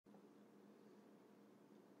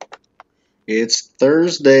It's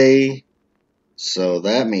Thursday, so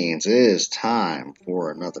that means it is time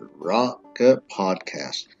for another Rock Gut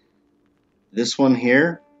podcast. This one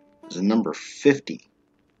here is a number 50.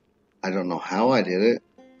 I don't know how I did it.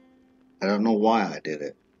 I don't know why I did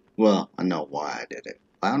it. Well, I know why I did it.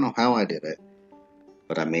 I don't know how I did it,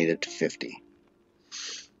 but I made it to 50.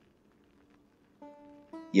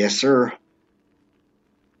 Yes, sir.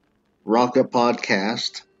 Rock Gut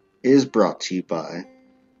podcast is brought to you by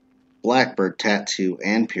Blackbird Tattoo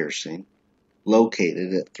and Piercing,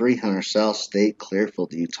 located at 300 South State,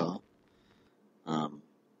 Clearfield, Utah.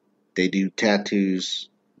 They do tattoos,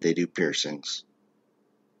 they do piercings.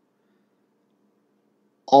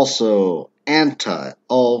 Also,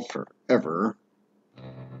 Anti-All Forever.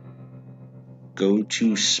 Go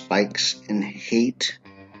to Spikes and Hate,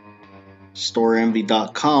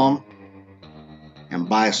 StoreEnvy.com, and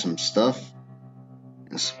buy some stuff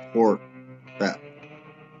and support that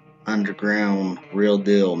underground real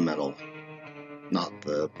deal metal, not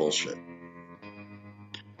the bullshit.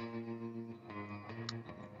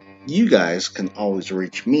 You guys can always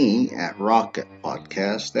reach me at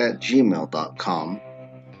rocketpodcast@gmail.com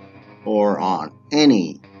or on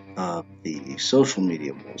any of the social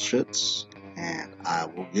media bullshits, and I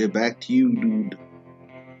will get back to you, dude.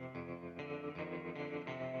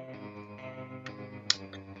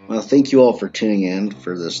 Well, thank you all for tuning in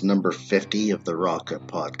for this number 50 of the Rocket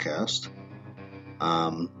Podcast.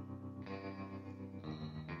 I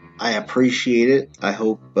appreciate it. I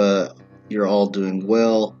hope you're all doing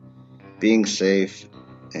well, being safe,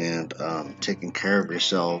 and taking care of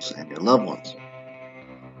yourselves and your loved ones.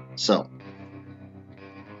 So,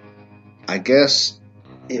 I guess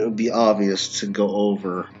it would be obvious to go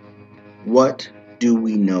over what do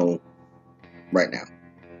we know right now.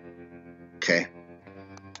 Okay.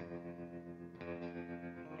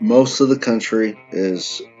 Most of the country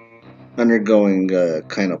is undergoing a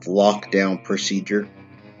kind of lockdown procedure.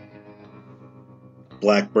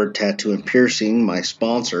 Blackbird Tattoo and Piercing, my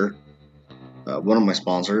sponsor, one of my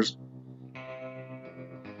sponsors,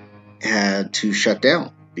 had to shut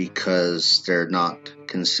down because they're not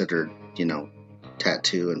considered,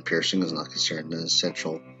 tattoo and piercing is not considered an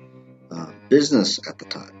essential business at the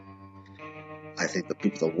time. I think the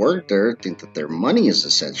people that work there think that their money is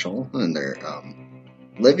essential and their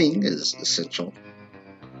living is essential,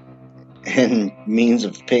 and means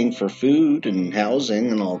of paying for food and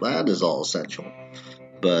housing and all that is all essential.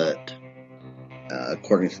 But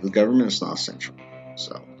according to the government, it's not essential.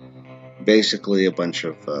 So basically, a bunch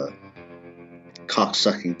of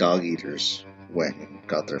cocksucking dog eaters went and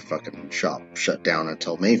got their fucking shop shut down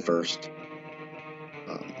until May 1st.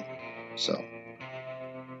 So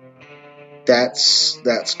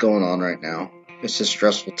that's going on right now. It's a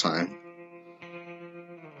stressful time.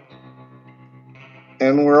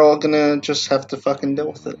 And we're all gonna just have to fucking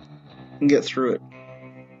deal with it and get through it.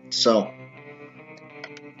 So,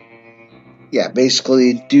 yeah,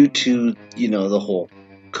 basically due to, the whole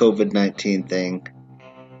COVID-19 thing,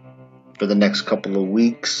 for the next couple of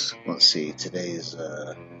weeks, let's see, today's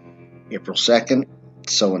April 2nd,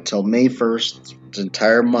 so until May 1st, the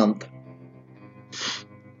entire month,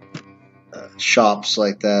 shops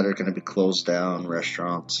like that are going to be closed down,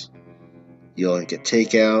 restaurants, you only get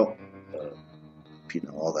takeout,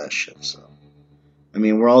 all that shit. So, I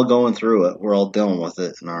mean, we're all going through it, we're all dealing with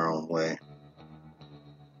it in our own way,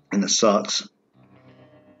 and it sucks.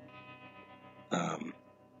 But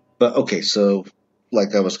okay, so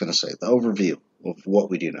like I was going to say, the overview of what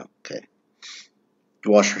we do know. Okay,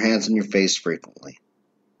 wash your hands and your face frequently,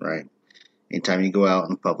 right? Anytime you go out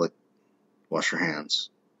in public, wash your hands.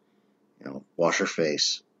 Wash your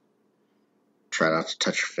face. Try not to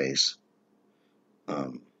touch your face.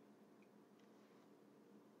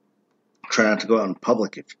 Try not to go out in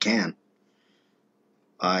public if you can.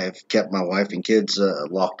 I've kept my wife and kids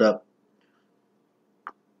locked up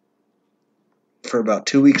for about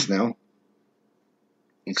 2 weeks now,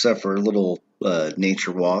 except for little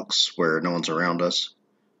nature walks where no one's around us,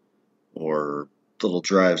 or little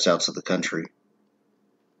drives out to the country.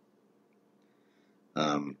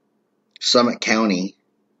 Summit County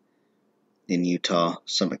in Utah,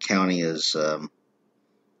 Summit County is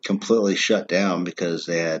completely shut down because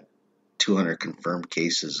they had 200 confirmed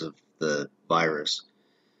cases of the virus.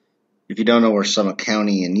 If you don't know where Summit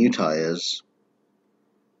County in Utah is,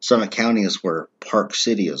 Summit County is where Park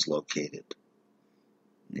City is located.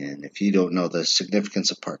 And if you don't know the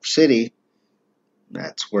significance of Park City,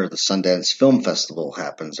 that's where the Sundance Film Festival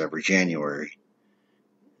happens every January.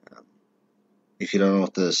 If you don't know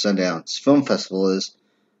what the Sundance Film Festival is,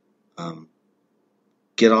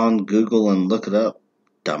 get on Google and look it up,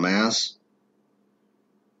 dumbass.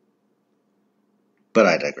 But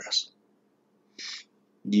I digress.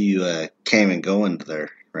 You can't even go into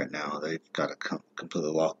there right now. They've got it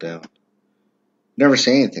completely locked down. Never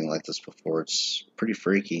seen anything like this before. It's pretty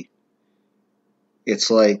freaky.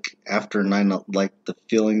 It's like after the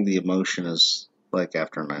feeling, the emotion is like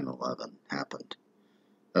after 9/11 happened.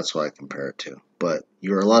 That's what I compare it to. But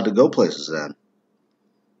you were allowed to go places then.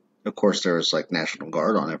 Of course, there was like National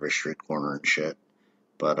Guard on every street corner and shit.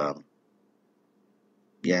 But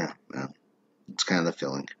yeah, man, it's kind of the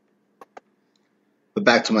feeling. But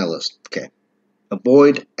back to my list. Okay,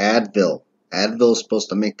 avoid Advil. Advil is supposed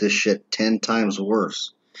to make this shit 10 times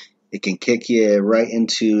worse. It can kick you right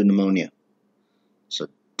into pneumonia. So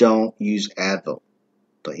don't use Advil.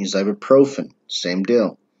 Don't use ibuprofen. Same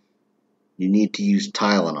deal. You need to use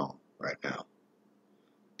Tylenol right now.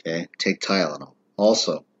 Okay? Take Tylenol.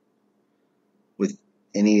 Also, with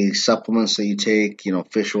any supplements that you take,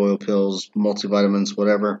 fish oil pills, multivitamins,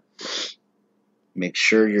 whatever, make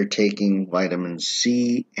sure you're taking vitamins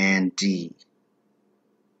C and D.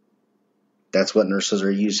 That's what nurses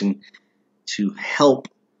are using to help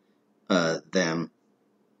them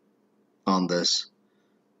on this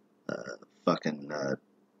fucking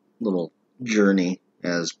little journey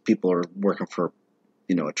as people are working for,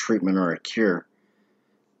 a treatment or a cure.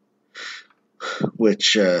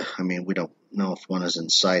 Which, we don't know if one is in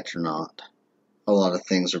sight or not. A lot of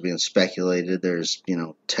things are being speculated. There's,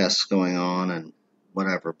 tests going on and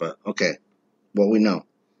whatever. But, okay, what we know.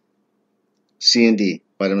 C and D,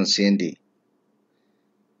 vitamin C and D.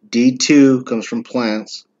 D2 comes from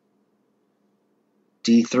plants.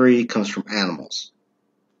 D3 comes from animals.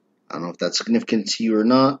 I don't know if that's significant to you or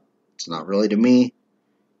not. It's not really to me.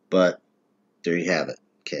 But there you have it.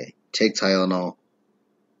 Okay, take Tylenol,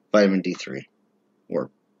 vitamin D3,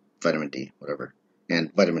 or vitamin D, whatever,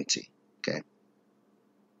 and vitamin C. Okay.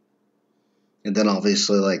 And then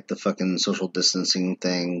obviously, like the fucking social distancing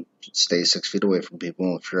thing, stay 6 feet away from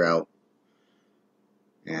people if you're out.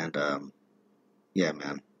 And, yeah,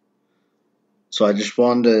 man. So I just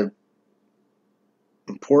wanted to,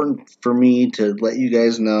 important for me to let you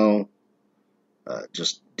guys know,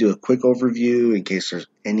 just do a quick overview in case there's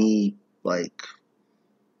any,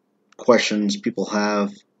 questions people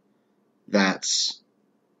have. That's,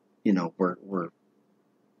 we're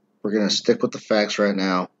going to stick with the facts right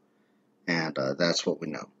now. And that's what we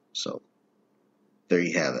know. So there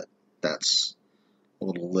you have it. That's a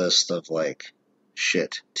little list of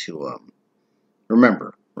shit to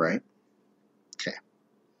remember, right? Okay.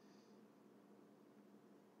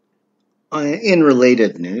 In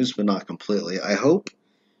related news, but not completely, I hope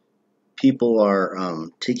people are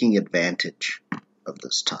taking advantage of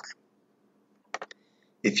this time.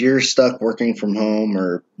 If you're stuck working from home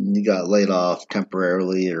or you got laid off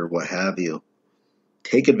temporarily or what have you,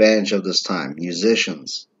 take advantage of this time.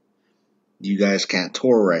 Musicians, you guys can't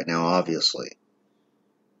tour right now, obviously.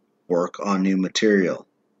 Work on new material.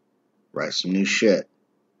 Write some new shit.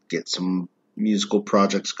 Get some musical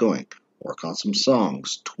projects going. Work on some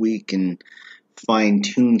songs. Tweak and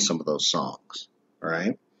fine-tune some of those songs.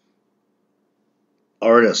 Alright?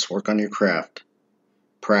 Artists, work on your craft.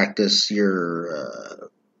 Practice your,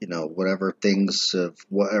 whatever things of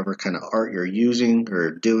whatever kind of art you're using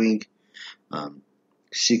or doing.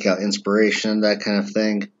 Seek out inspiration, that kind of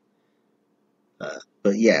thing.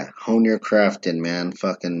 But yeah, hone your craft in, man.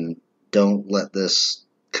 Fucking don't let this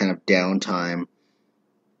kind of downtime,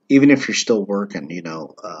 even if you're still working,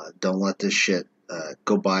 don't let this shit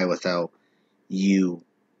go by without you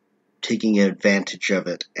taking advantage of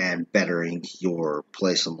it and bettering your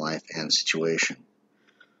place in life and situation.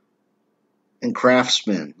 And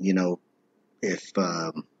craftsmen, if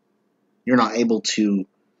you're not able to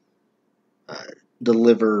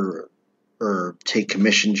deliver or take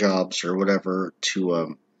commission jobs or whatever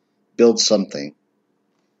to build something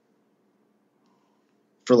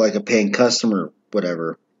for a paying customer,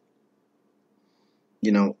 whatever,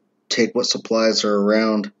 take what supplies are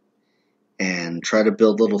around and try to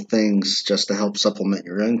build little things just to help supplement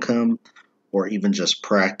your income, or even just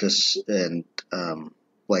practice and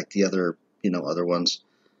like the other other ones,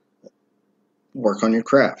 work on your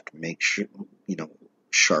craft. Make sure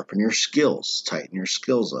sharpen your skills, tighten your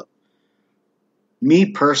skills up.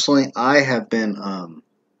 Me personally, I have been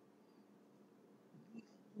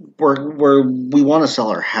we want to sell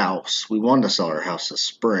our house. We wanted to sell our house this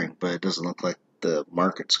spring, but it doesn't look like the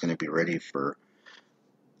market's going to be ready for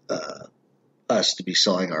us to be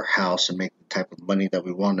selling our house and make the type of money that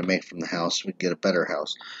we wanted to make from the house. We'd get a better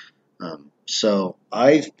house. So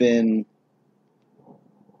I've been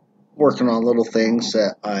working on little things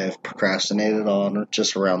that I've procrastinated on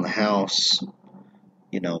just around the house,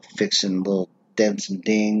 fixing little dents and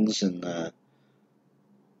dings and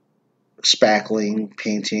spackling,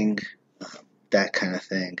 painting, that kind of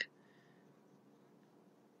thing.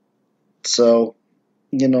 So,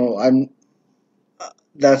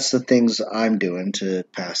 that's the things I'm doing to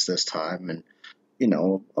pass this time, and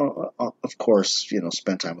of course,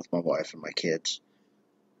 spend time with my wife and my kids.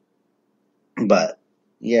 But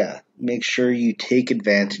yeah, make sure you take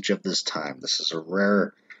advantage of this time. This is a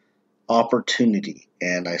rare opportunity,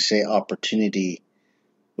 and I say opportunity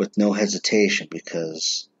with no hesitation,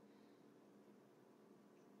 because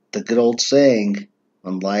the good old saying,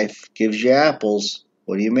 when life gives you apples,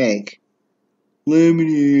 what do you make?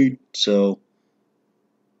 Lemonade. So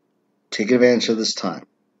take advantage of this time.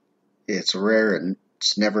 It's rare, and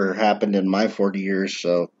it's never happened in my 40 years,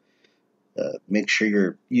 so make sure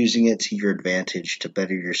you're using it to your advantage to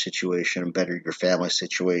better your situation and better your family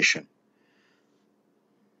situation.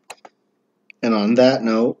 And on that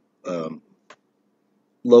note,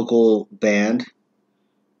 local band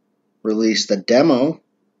released a demo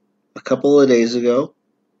a couple of days ago,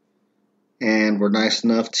 and were nice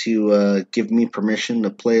enough to give me permission to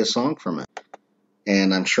play a song from it.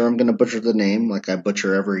 And I'm sure I'm going to butcher the name, like I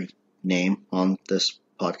butcher every name on this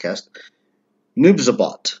podcast.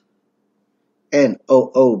 Noobsabot.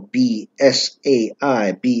 Noobsaibot.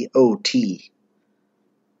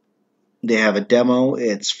 They have a demo.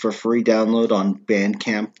 It's for free download on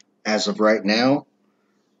Bandcamp as of right now.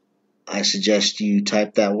 I suggest you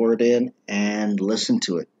type that word in and listen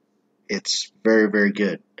to it. It's very, very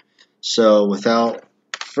good. So without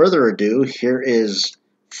further ado, here is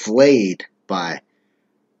Flayed by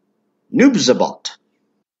Noobsabot.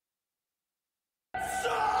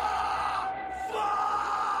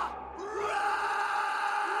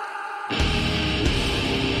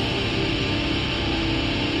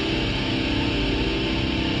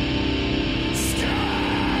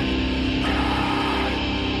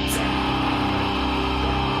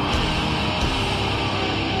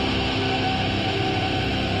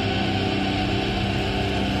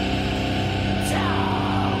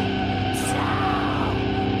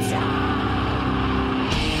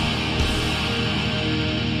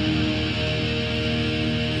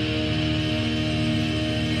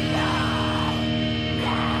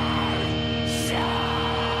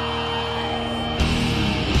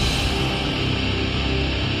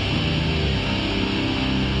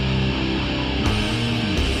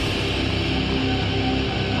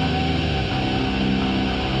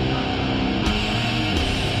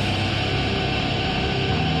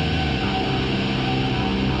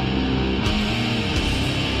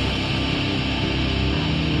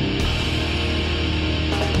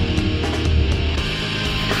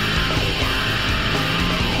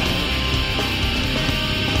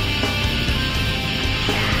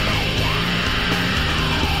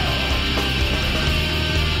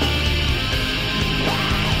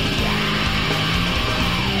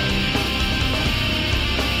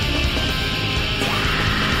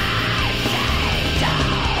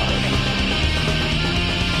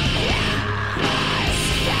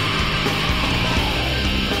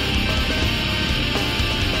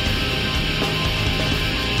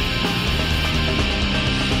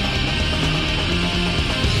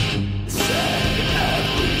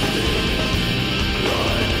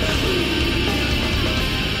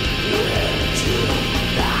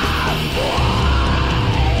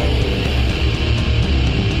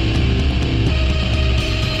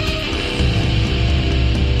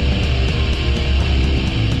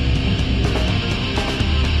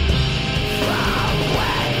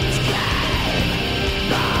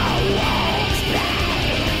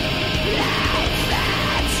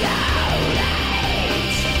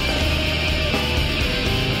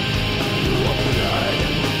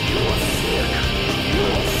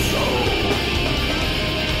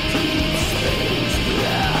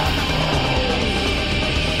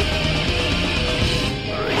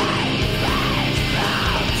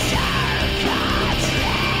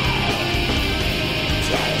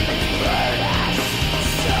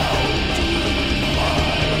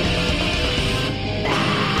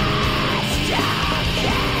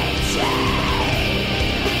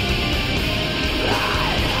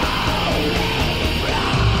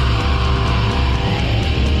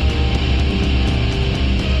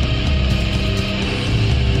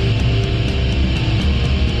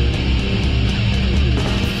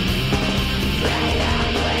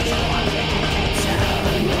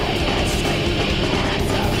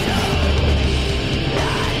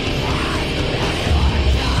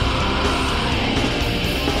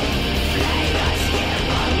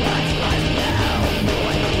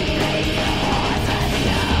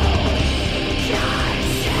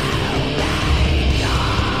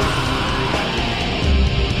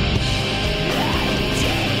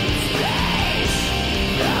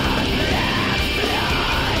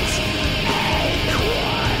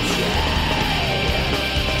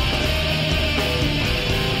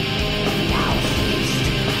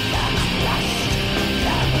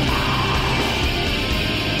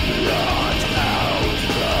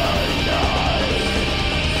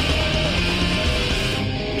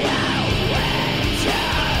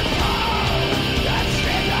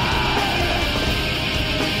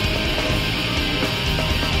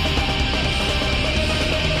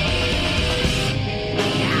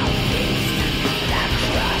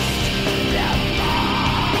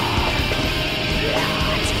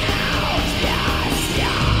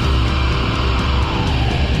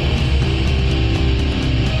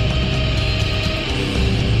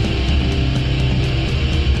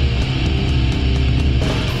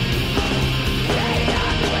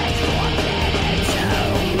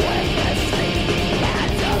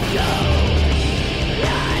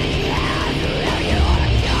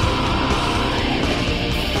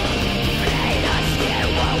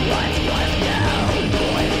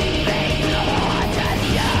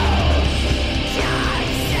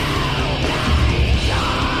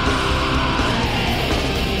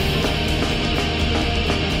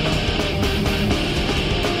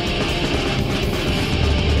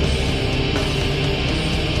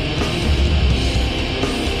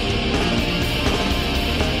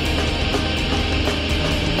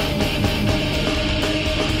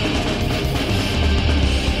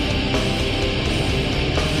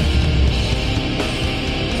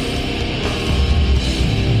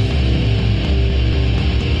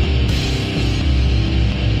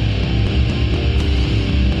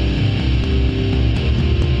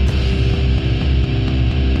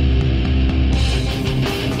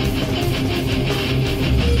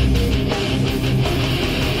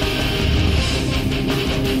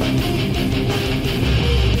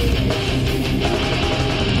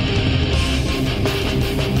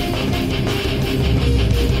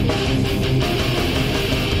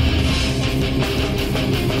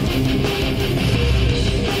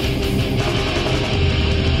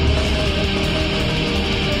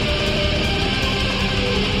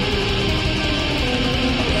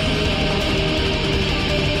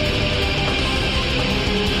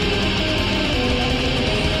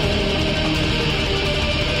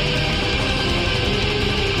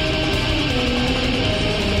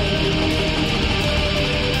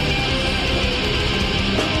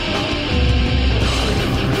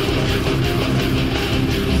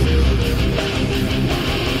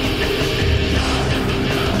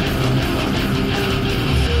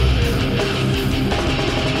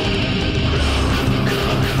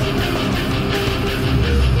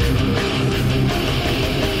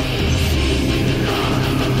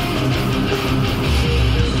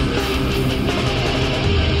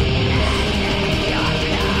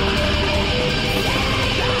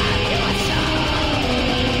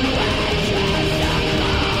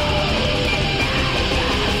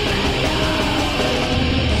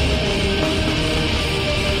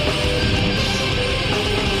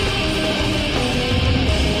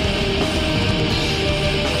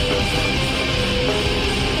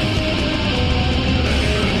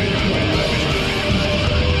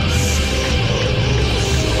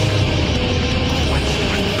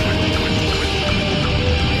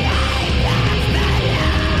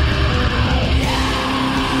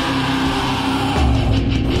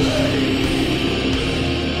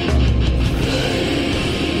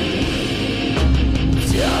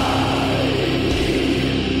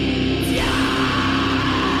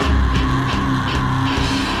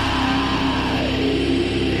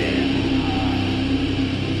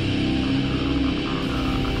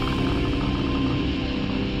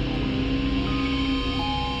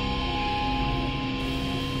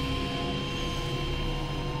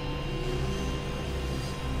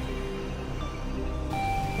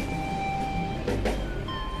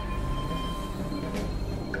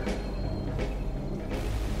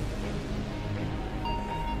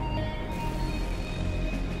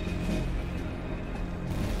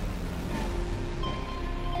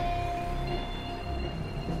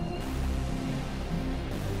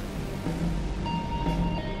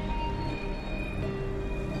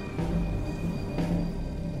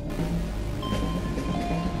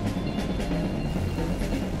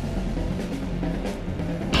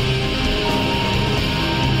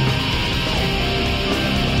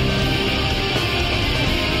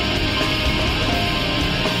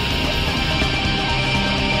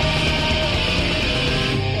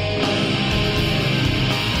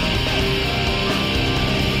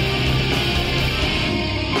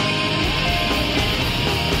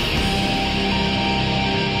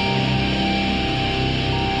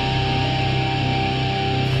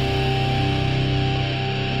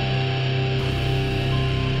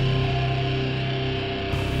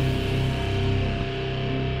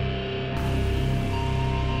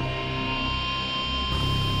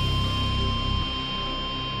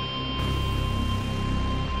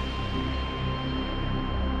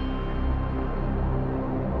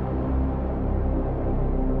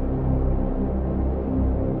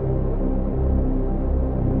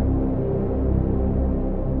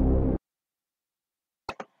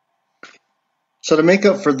 So to make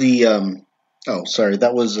up for the oh sorry,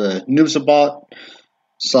 that was Noobsabot.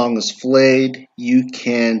 Song is Flayed. You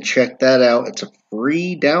can check that out. It's a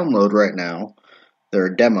free download right now. They're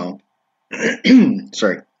a demo.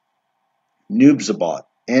 Sorry, Noobsabot.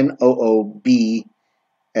 NOOBSAIBOT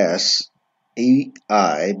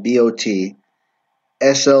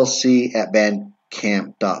at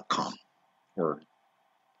bandcamp.com or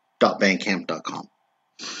 .bandcamp.com.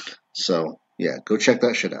 So yeah, go check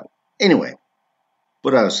that shit out. Anyway,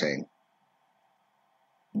 what I was saying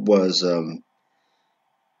was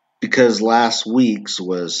because last week's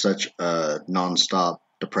was such a nonstop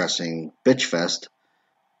depressing bitch fest,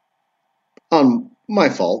 on my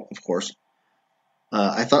fault, of course.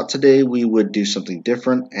 I thought today we would do something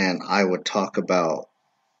different, and I would talk about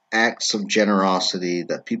acts of generosity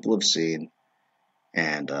that people have seen,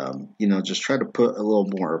 and just try to put a little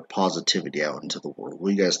more positivity out into the world. What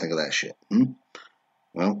do you guys think of that shit?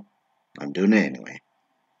 Well, I'm doing it anyway.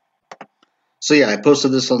 So yeah, I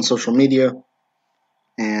posted this on social media,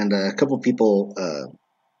 and a couple people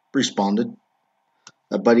responded.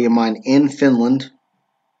 A buddy of mine in Finland,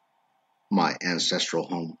 my ancestral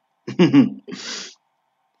home,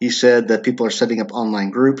 he said that people are setting up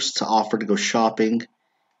online groups to offer to go shopping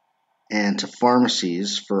and to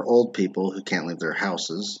pharmacies for old people who can't leave their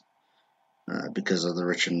houses because of the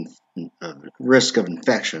risk of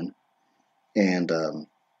infection. And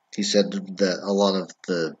he said that a lot of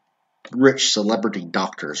the rich celebrity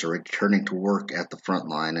doctors are returning to work at the front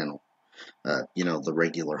line and, the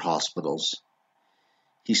regular hospitals.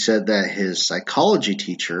 He said that his psychology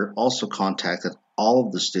teacher also contacted all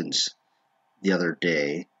of the students the other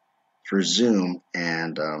day through Zoom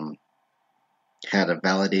and had a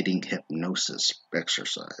validating hypnosis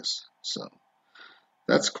exercise. So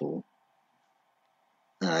that's cool.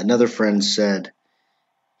 Another friend said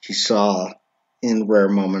he saw in rare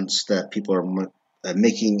moments that people are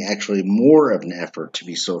making actually more of an effort to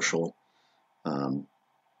be social,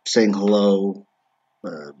 saying hello,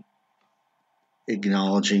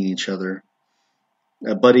 acknowledging each other.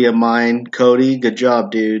 A buddy of mine, Cody, good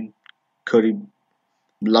job, dude. Cody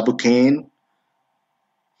Laboucaine,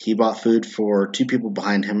 he bought food for two people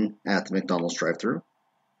behind him at the McDonald's drive-thru.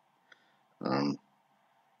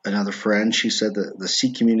 Another friend, she said that the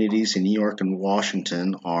Sikh communities in New York and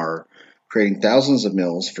Washington are creating thousands of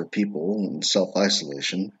meals for people in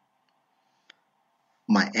self-isolation.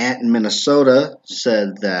 My aunt in Minnesota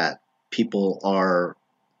said that people are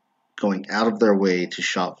going out of their way to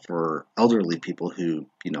shop for elderly people who,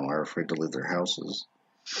 are afraid to leave their houses.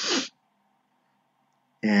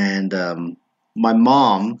 And my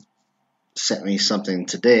mom sent me something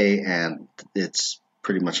today, and it's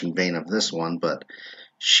pretty much in vain of this one, but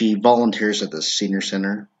she volunteers at the senior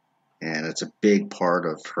center, and it's a big part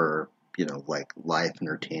of her, life and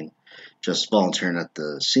routine, just volunteering at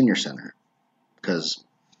the senior center, because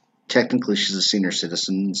technically she's a senior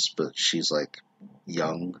citizen, but she's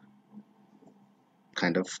young,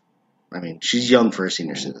 kind of. I mean, she's young for a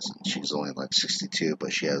senior citizen. She's only 62,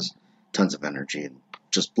 but she has tons of energy and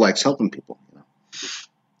just likes helping people.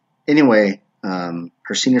 Anyway,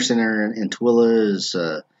 her senior center in Tooele is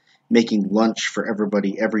making lunch for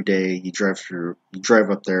everybody every day. You drive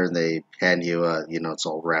up there, and they hand you, it's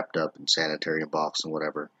all wrapped up in sanitary box and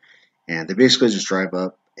whatever. And they basically just drive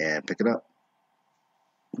up and pick it up.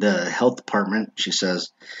 The health department, she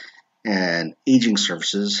says, and aging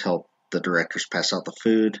services help the directors pass out the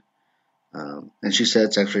food. And she said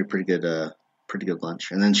it's actually a pretty good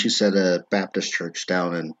lunch. And then she said a Baptist church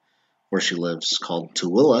down in where she lives called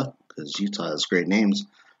Tooele, because Utah has great names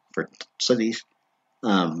for cities.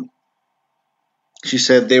 Um, she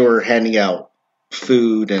said they were handing out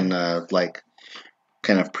food and like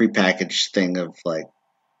kind of prepackaged thing of like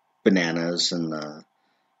bananas and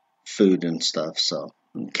food and stuff, so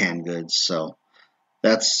and canned goods. So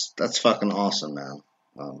that's fucking awesome, man.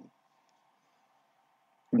 Um,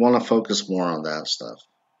 Want to focus more on that stuff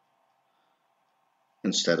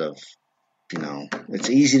instead of it's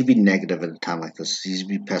easy to be negative at a time like this. It's easy to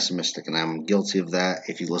be pessimistic, and I'm guilty of that.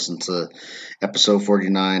 If you listen to episode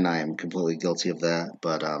 49, I am completely guilty of that.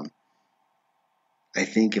 But I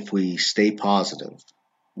think if we stay positive,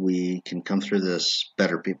 we can come through this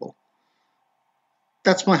better people.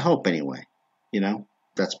 That's my hope, anyway.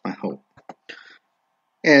 That's my hope.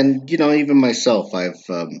 And even myself,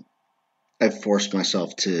 I've forced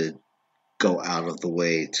myself to go out of the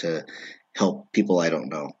way to help people I don't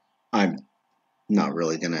know. I'm not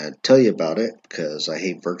really gonna tell you about it because I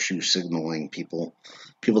hate virtue signaling people.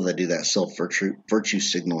 People that do that self virtue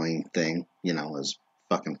signaling thing, is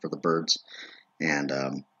fucking for the birds, and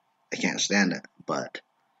I can't stand it. But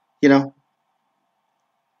you know,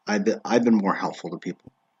 I've been more helpful to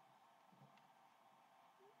people,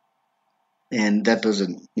 and that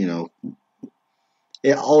doesn't,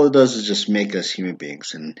 all it does is just make us human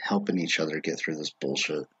beings and helping each other get through this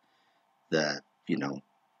bullshit. That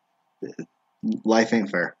life ain't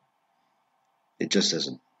fair. It just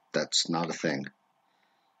isn't. That's not a thing.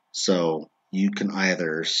 So you can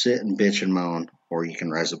either sit and bitch and moan, or you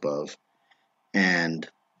can rise above and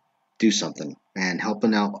do something. And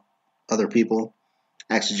helping out other people,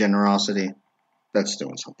 acts of generosity, that's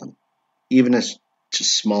doing something. Even if it's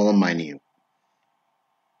just small and minute,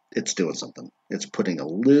 it's doing something. It's putting a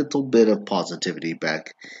little bit of positivity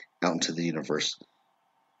back out into the universe.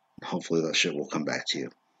 Hopefully that shit will come back to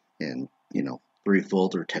you in,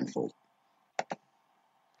 threefold or tenfold.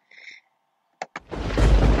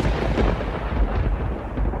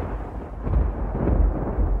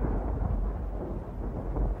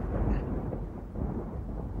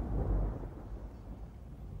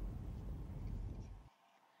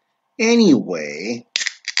 Anyway,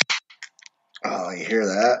 oh, you hear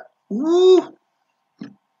that? Woo!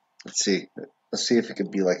 Let's see. Let's see if it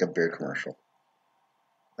could be like a beer commercial.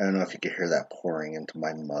 I don't know if you can hear that pouring into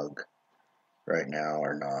my mug right now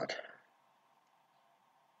or not.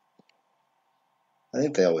 I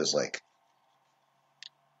think they always like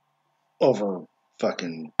over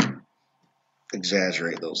fucking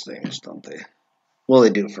exaggerate those things, don't they? Well, they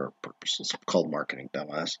do it for purposes called marketing,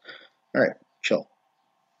 dumbass. All right, chill.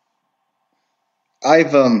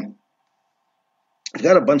 I've got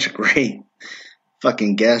a bunch of great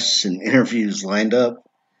fucking guests and interviews lined up,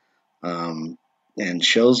 and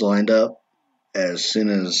shows lined up as soon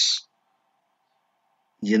as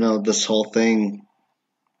this whole thing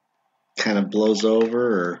kind of blows over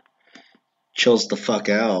or chills the fuck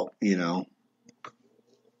out.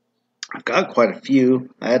 I've got quite a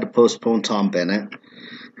few. I had to postpone Tom Bennett,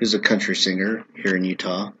 who's a country singer here in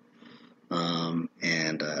Utah, and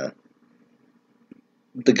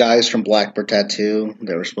the guys from Blackbird Tattoo.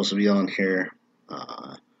 They were supposed to be on here,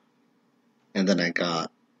 and then I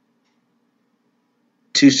got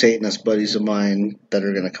two Satanist buddies of mine that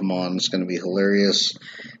are going to come on. It's going to be hilarious.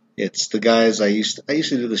 It's the guys I used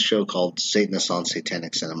to do this show called Satanists on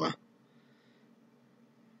Satanic Cinema.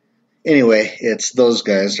 Anyway, it's those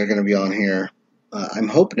guys that are going to be on here. I'm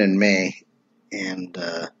hoping in May, and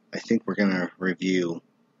I think we're going to review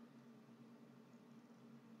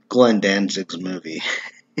Glenn Danzig's movie.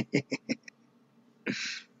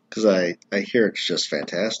 Because I hear it's just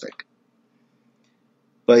fantastic.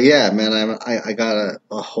 But yeah, man, I got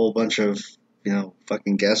a whole bunch of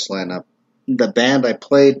fucking guests lined up. The band I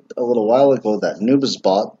played a little while ago, that Nubis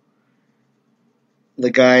bought,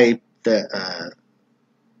 the guy that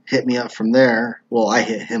hit me up from there. Well, I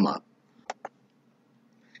hit him up.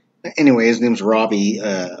 Anyway, his name's Robbie.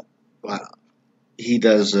 He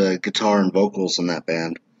does guitar and vocals in that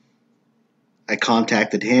band. I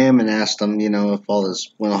contacted him and asked him, if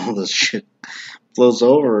when all this shit blows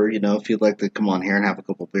over, if he'd like to come on here and have a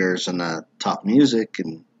couple beers and talk music,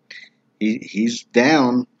 and he's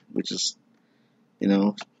down. We just,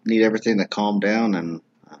 need everything to calm down and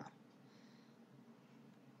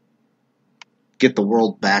get the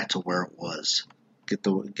world back to where it was. Get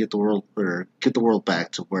the world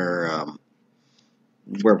back to where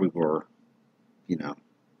we were, a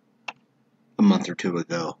month or two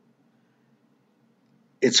ago.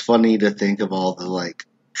 it's funny to think of all the like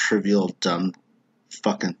trivial, dumb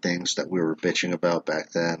fucking things that we were bitching about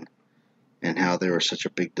back then and how they were such a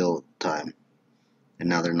big deal at the time. And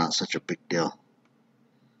now they're not such a big deal.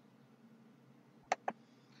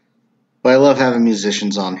 But I love having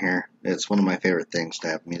musicians on here. It's one of my favorite things to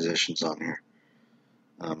have musicians on here.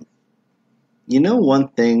 Um, one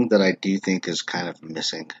thing that I do think is kind of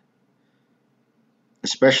missing,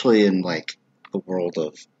 especially in like the world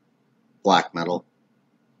of black metal.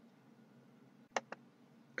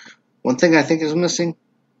 One thing I think is missing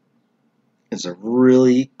is a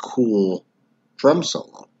really cool drum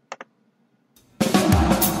solo.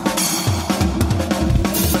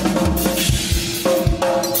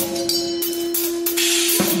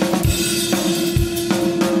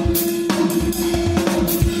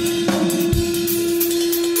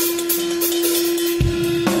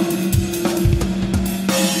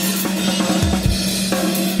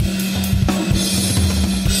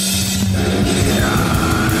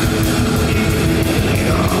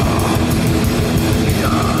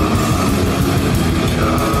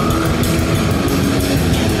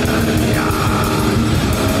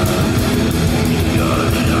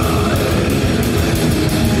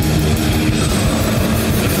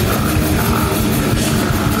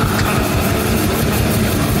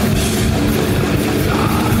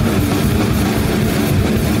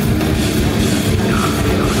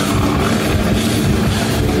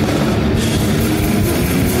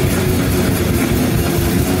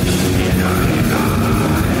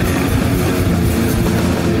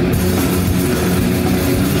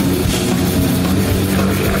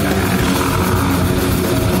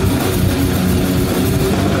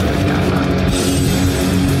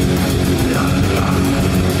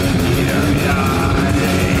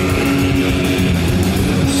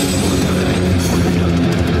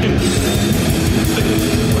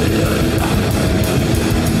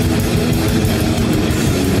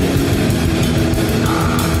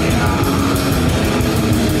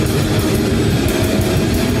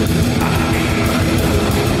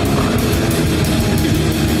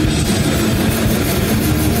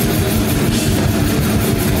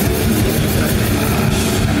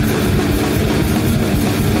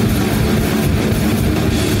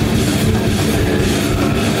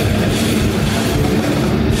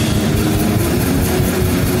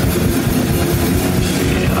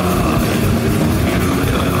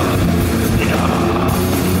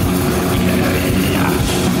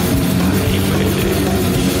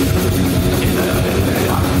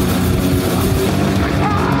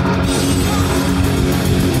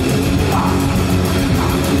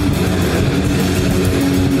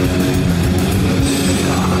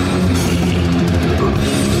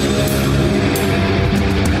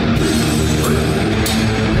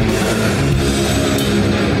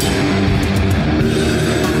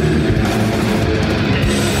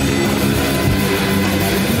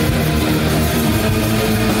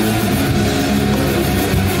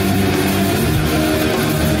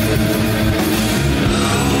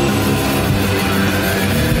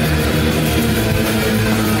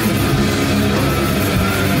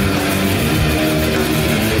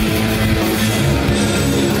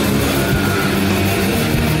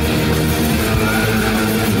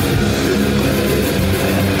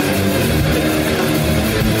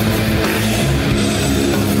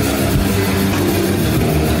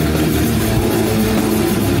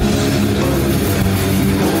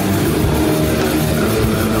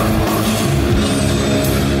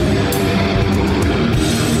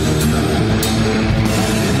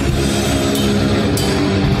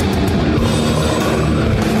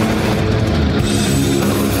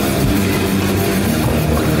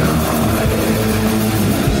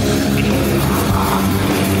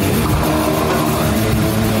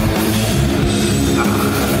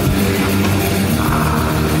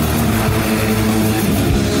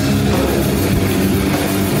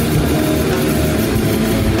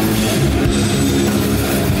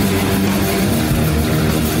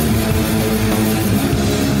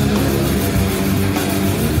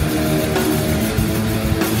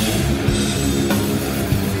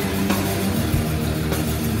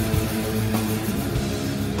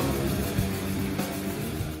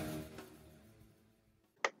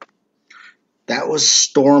 That was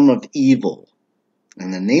Storm of Evil,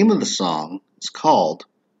 and the name of the song is called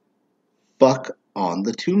Fuck on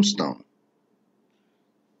the Tombstone.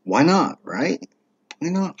 Why not, right? Why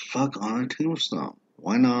not fuck on a tombstone?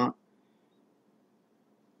 Why not?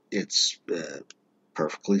 It's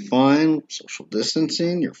perfectly fine. Social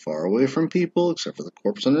distancing. You're far away from people, except for the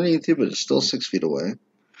corpse underneath you, but it's still 6 feet away.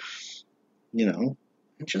 And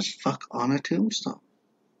just fuck on a tombstone.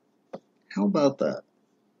 How about that?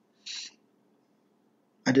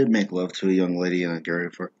 I did make love to a young lady in a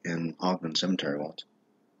grave in Ogden Cemetery once.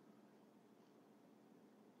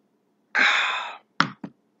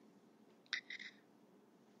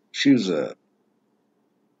 She was a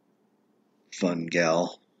fun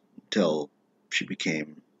gal until she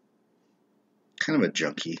became kind of a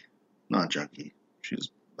junkie. Not a junkie. She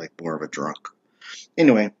was like more of a drunk.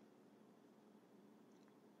 Anyway,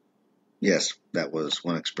 yes, that was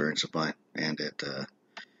one experience of mine, and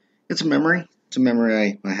it's a memory. It's a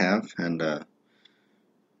memory I have, and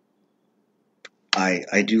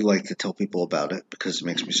I do like to tell people about it because it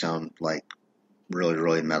makes me sound like really,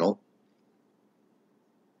 really metal.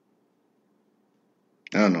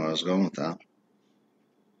 I don't know where I was going with that.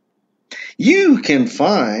 You can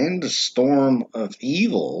find Storm of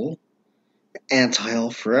Evil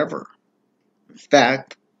Anti-All Forever. In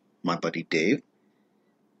fact, my buddy Dave,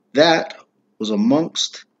 that was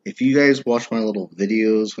amongst, if you guys watch my little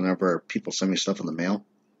videos whenever people send me stuff in the mail,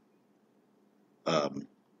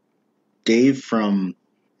 Dave from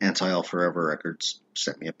Anti-All Forever Records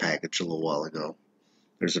sent me a package a little while ago.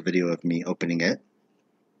 There's a video of me opening it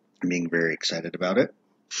and being very excited about it.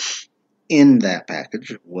 In that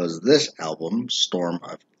package was this album, Storm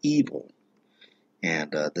of Evil.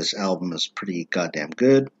 And this album is pretty goddamn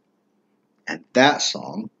good. And that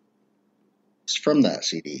song is from that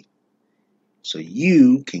CD. So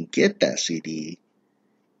you can get that CD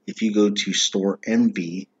if you go to Store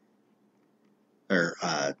Envy or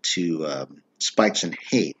to Spikes and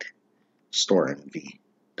Hate,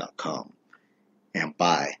 storeenvy.com, and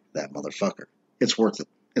buy that motherfucker. It's worth it.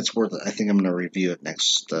 It's worth it. I think I'm going to review it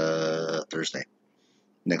next Thursday.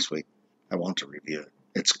 Next week. I want to review it.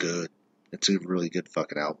 It's good. It's a really good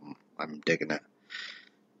fucking album. I'm digging it.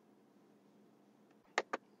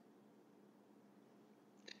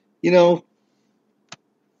 You know,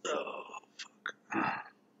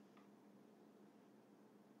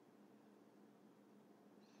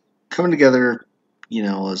 coming together, you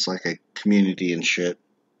know, as like a community and shit.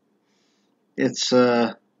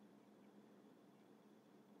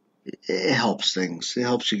 It helps things. It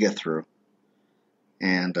helps you get through.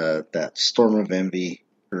 And that Storm of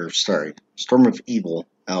Evil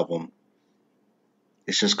album,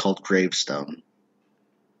 it's just called Gravestone.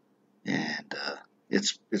 And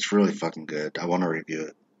it's really fucking good. I want to review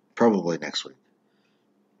it. Probably next week.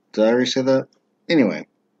 Did I already say that? Anyway.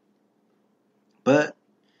 But,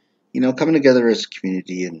 you know, coming together as a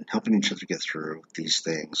community and helping each other get through these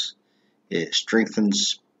things, it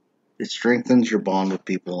strengthens your bond with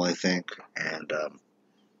people, I think, and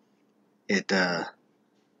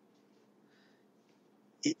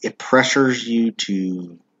it pressures you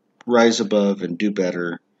to rise above and do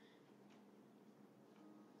better,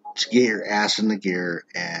 to get your ass in the gear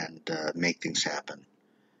and make things happen.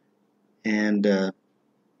 And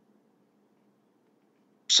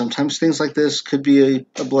sometimes things like this could be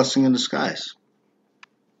a blessing in disguise.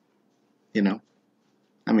 You know?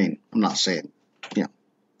 I mean, I'm not saying, you know,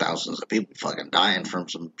 thousands of people fucking dying from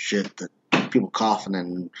some shit that people coughing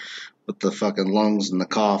and with the fucking lungs and the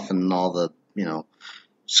cough and all the, you know,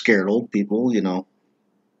 scared old people, you know.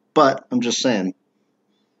 But I'm just saying,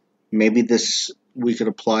 maybe we could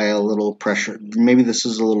apply a little pressure. Maybe this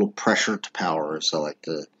is a little pressure to power, as I like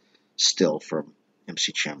to steal from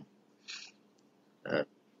MC Chim.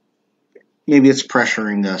 Maybe it's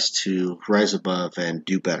pressuring us to rise above and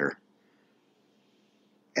do better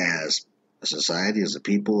as a society, as a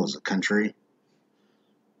people, as a country.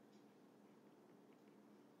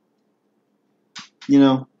 You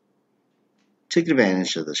know, take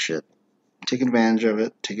advantage of this shit. Take advantage of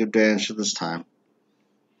it. Take advantage of this time.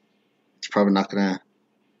 It's probably not gonna,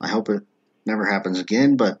 I hope it never happens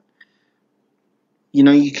again, but, you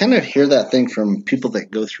know, you kind of hear that thing from people that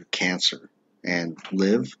go through cancer and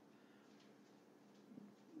live.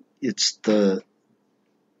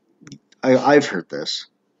 I've heard this,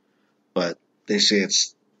 but they say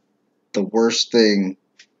it's the worst thing,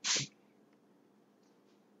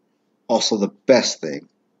 also the best thing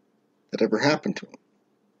that ever happened to them.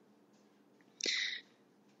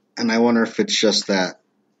 And I wonder if it's just that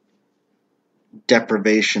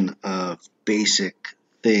deprivation of basic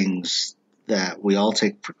things that we all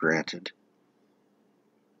take for granted.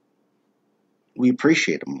 We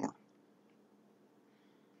appreciate them more.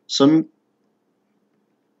 Some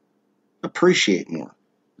appreciate more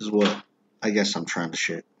is what I guess I'm trying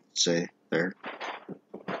to say there.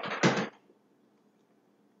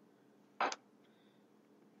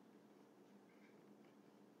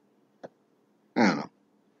 I don't know.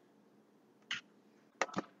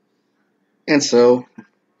 And so,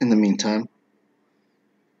 in the meantime,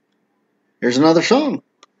 here's another song.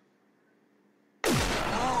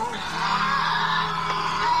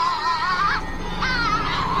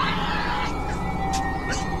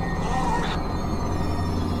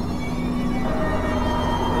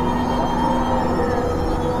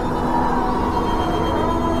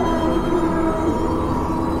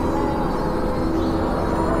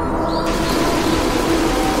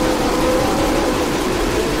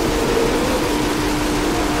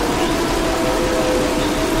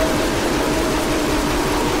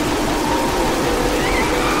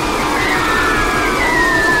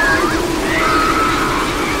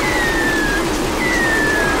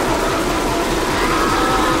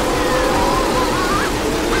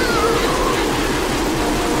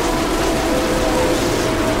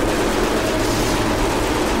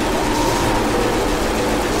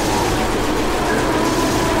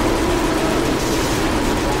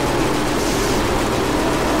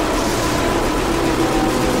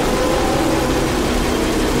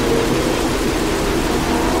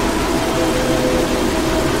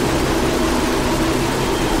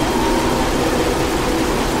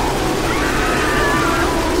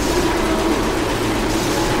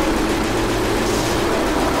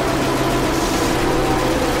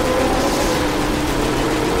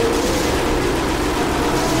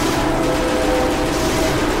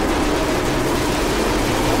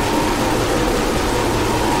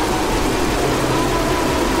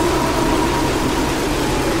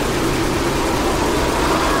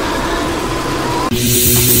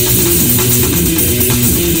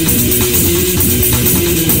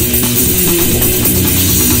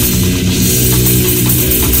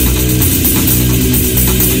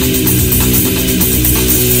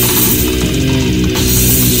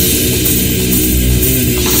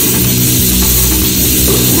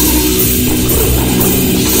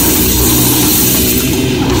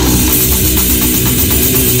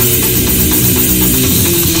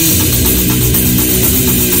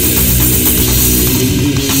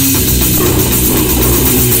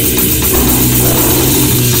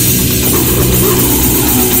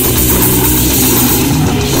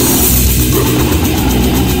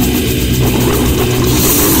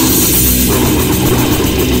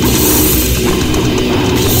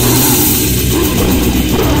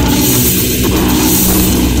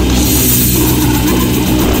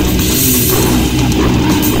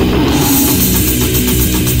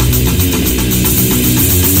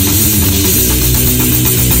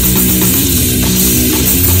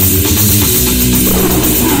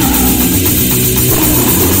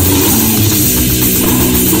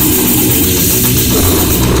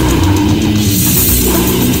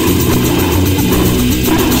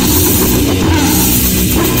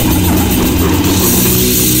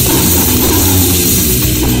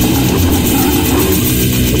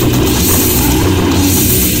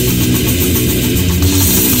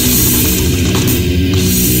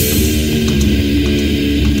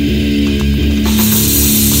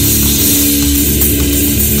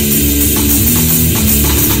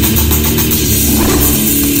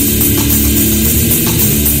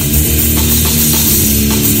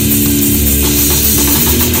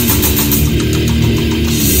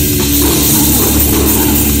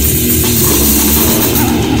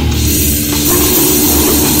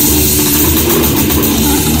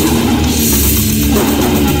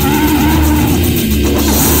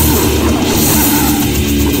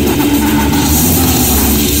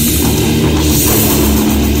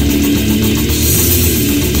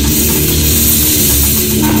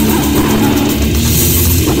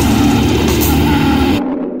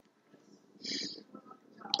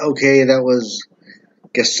 Okay, that was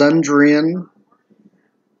Gassundrian.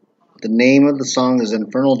 The name of the song is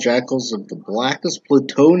Infernal Jackals of the Blackest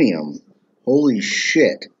Plutonium. Holy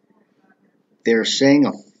shit. They're saying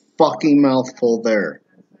a fucking mouthful there.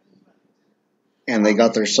 And they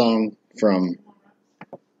got their song from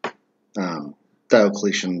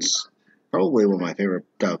Diocletian's, probably one of my favorite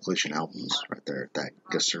Diocletian albums right there, that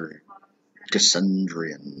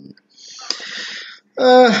Gassundrian.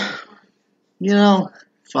 You know,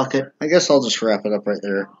 fuck it. I guess I'll just wrap it up right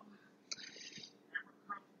there.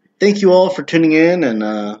 Thank you all for tuning in, and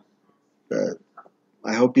I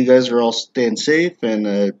hope you guys are all staying safe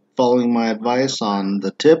and following my advice on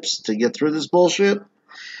the tips to get through this bullshit.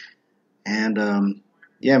 And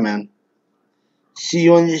yeah, man. See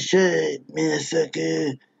you on the show,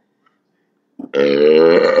 motherfucker.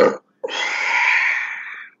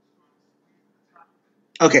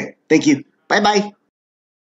 Okay, thank you. Bye-bye.